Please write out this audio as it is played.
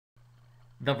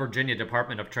The Virginia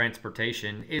Department of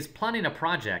Transportation is planning a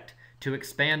project to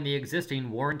expand the existing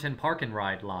Warrenton Park and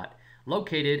Ride lot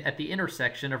located at the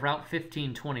intersection of Route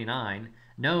 1529,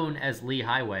 known as Lee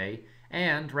Highway,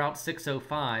 and Route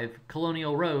 605,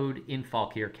 Colonial Road in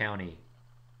Fauquier County.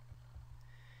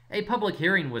 A public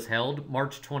hearing was held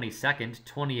March 22,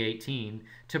 2018,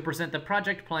 to present the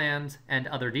project plans and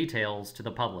other details to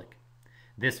the public.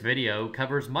 This video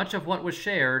covers much of what was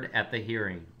shared at the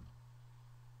hearing.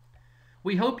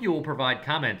 We hope you will provide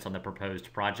comments on the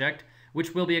proposed project,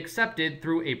 which will be accepted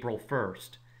through April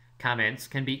 1st. Comments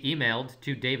can be emailed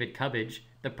to David Cubbage,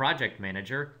 the project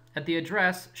manager, at the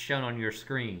address shown on your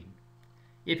screen.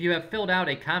 If you have filled out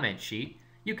a comment sheet,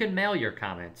 you can mail your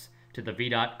comments to the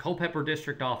VDOT Culpeper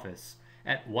District Office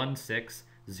at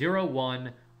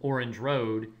 1601 Orange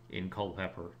Road in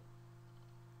Culpeper.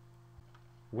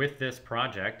 With this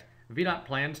project, VDOT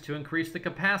plans to increase the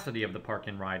capacity of the park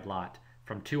and ride lot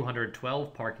from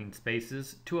 212 parking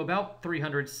spaces to about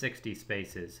 360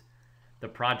 spaces. The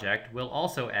project will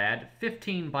also add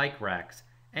 15 bike racks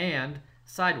and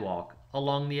sidewalk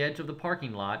along the edge of the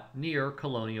parking lot near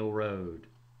Colonial Road.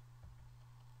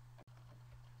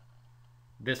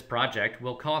 This project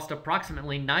will cost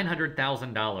approximately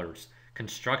 $900,000.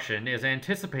 Construction is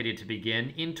anticipated to begin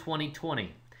in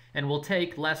 2020 and will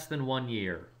take less than 1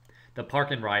 year. The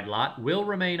park and ride lot will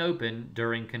remain open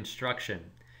during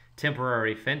construction.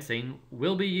 Temporary fencing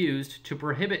will be used to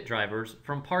prohibit drivers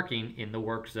from parking in the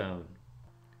work zone.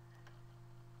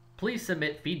 Please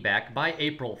submit feedback by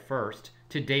April 1st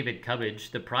to David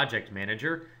Cubbage, the project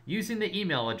manager, using the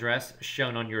email address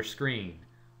shown on your screen,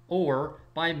 or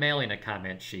by mailing a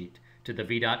comment sheet to the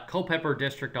VDOT Culpeper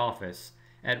District Office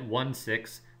at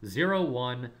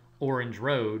 1601 Orange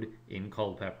Road in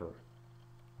Culpeper.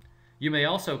 You may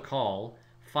also call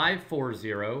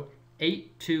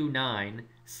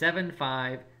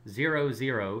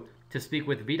 540-829-7500 to speak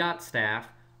with VDOT staff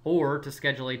or to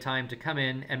schedule a time to come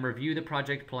in and review the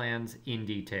project plans in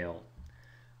detail.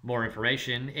 More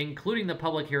information, including the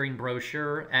public hearing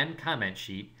brochure and comment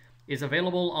sheet, is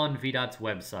available on VDOT's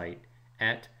website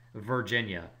at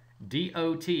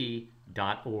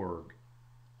virginiadot.org.